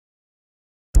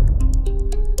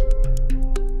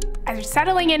as you're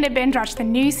settling in to binge watch the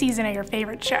new season of your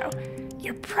favorite show.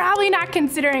 You're probably not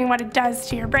considering what it does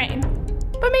to your brain,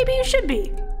 but maybe you should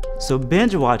be. So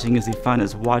binge watching is defined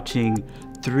as watching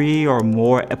 3 or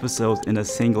more episodes in a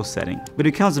single setting. But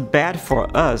it becomes bad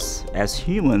for us as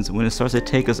humans when it starts to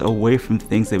take us away from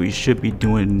things that we should be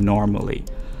doing normally,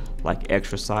 like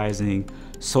exercising,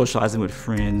 socializing with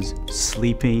friends,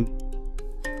 sleeping.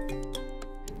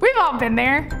 We've all been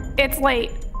there. It's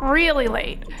late, really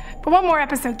late, but one more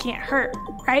episode can't hurt,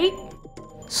 right?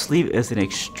 Sleep is an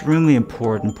extremely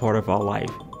important part of our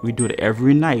life. We do it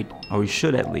every night, or we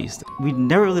should at least. We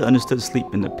never really understood sleep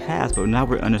in the past, but now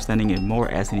we're understanding it more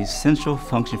as an essential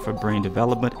function for brain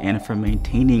development and for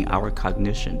maintaining our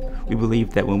cognition. We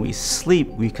believe that when we sleep,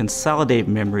 we consolidate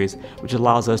memories, which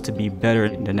allows us to be better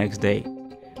the next day.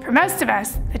 For most of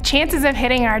us, the chances of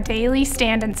hitting our daily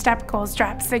stand and step goals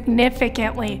drop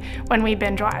significantly when we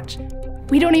binge watch.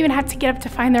 We don't even have to get up to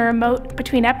find the remote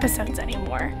between episodes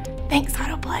anymore. Thanks,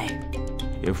 autoplay.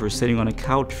 If we're sitting on a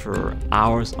couch for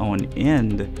hours on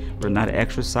end, we're not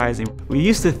exercising. We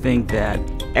used to think that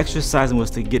exercising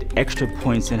was to get extra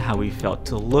points in how we felt,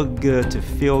 to look good, to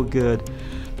feel good.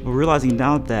 But we're realizing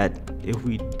now that if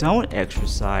we don't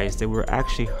exercise, that we're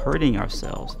actually hurting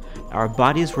ourselves. Our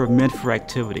bodies were meant for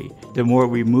activity. The more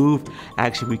we move,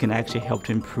 we can actually help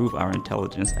to improve our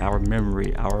intelligence, our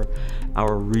memory,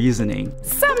 our reasoning.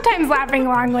 Sometimes laughing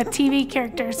along with TV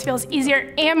characters feels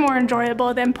easier and more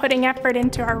enjoyable than putting effort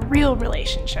into our real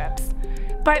relationships.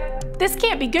 But this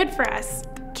can't be good for us,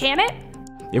 can it?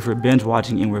 If we're binge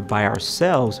watching and we're by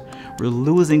ourselves, we're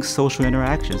losing social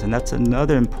interactions, and that's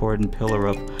another important pillar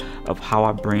of how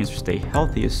our brains stay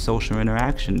healthy is social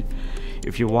interaction.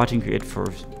 If you're watching it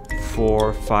for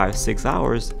 4, 5, 6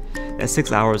 hours, that's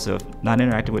 6 hours of not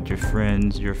interacting with your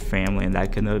friends, your family, and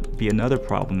that can be another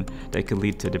problem that could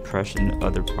lead to depression and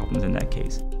other problems in that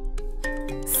case.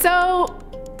 So,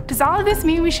 does all of this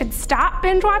mean we should stop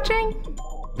binge watching?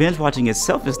 Binge watching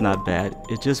itself is not bad,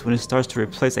 it's just when it starts to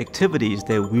replace activities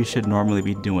that we should normally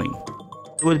be doing.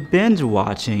 With binge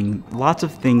watching, lots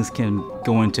of things can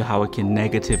go into how it can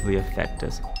negatively affect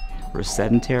us. We're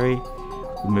sedentary,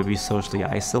 we may be socially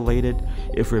isolated.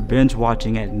 If we're binge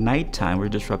watching at nighttime, we're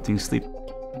disrupting sleep.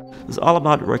 It's all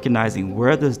about recognizing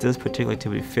where does this particular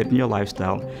activity fit in your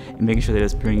lifestyle and making sure that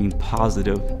it's bringing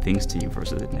positive things to you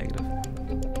versus negative.